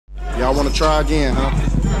Y'all want to try again, huh?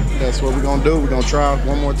 That's what we're gonna do. We're gonna try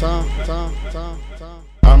one more time.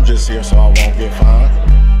 I'm just here so I won't get fined.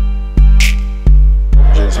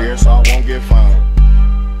 Just here so I won't get fined.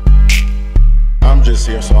 I'm just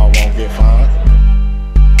here so I won't get fined.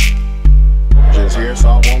 Just here so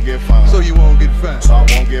I won't get fined. So you won't get fined. So I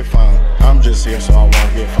won't get fined. I'm just here so I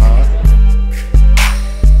won't get fined.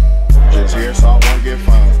 Just here so I won't get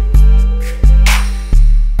fined.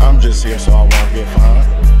 I'm just here so I won't get fined.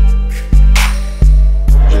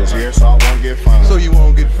 Just here so I won't get fined. So you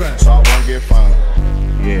won't get fined. So I won't get fined.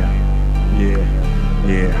 Yeah,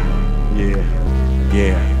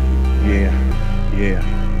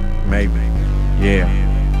 maybe. Yeah.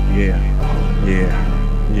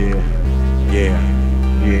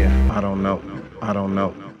 I don't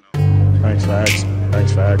know. Thanks for asking. I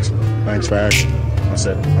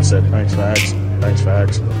said, thanks for asking.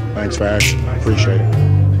 Appreciate it.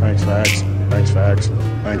 Thanks for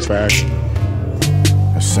asking.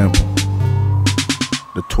 It's simple.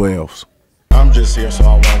 The 12s. I'm just here so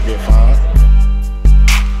I won't get fined.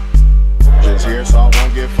 Just here so I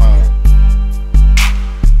won't get fined.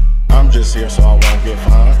 I'm just here so I won't get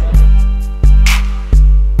fined.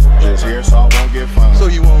 Just here so I won't get fined. So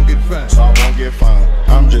you won't get fined. So I won't get fined.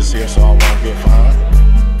 I'm just here so I won't get fined.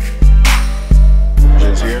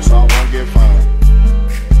 Just here so I won't get fined.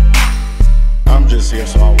 I'm just here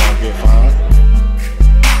so I won't get fined.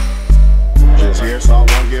 Just here so I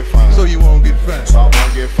won't get fined. So you won't get fined. So I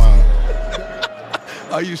won't get fined.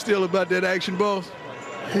 Are you still about that action, boss?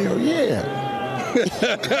 Hell yeah.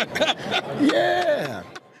 Yeah.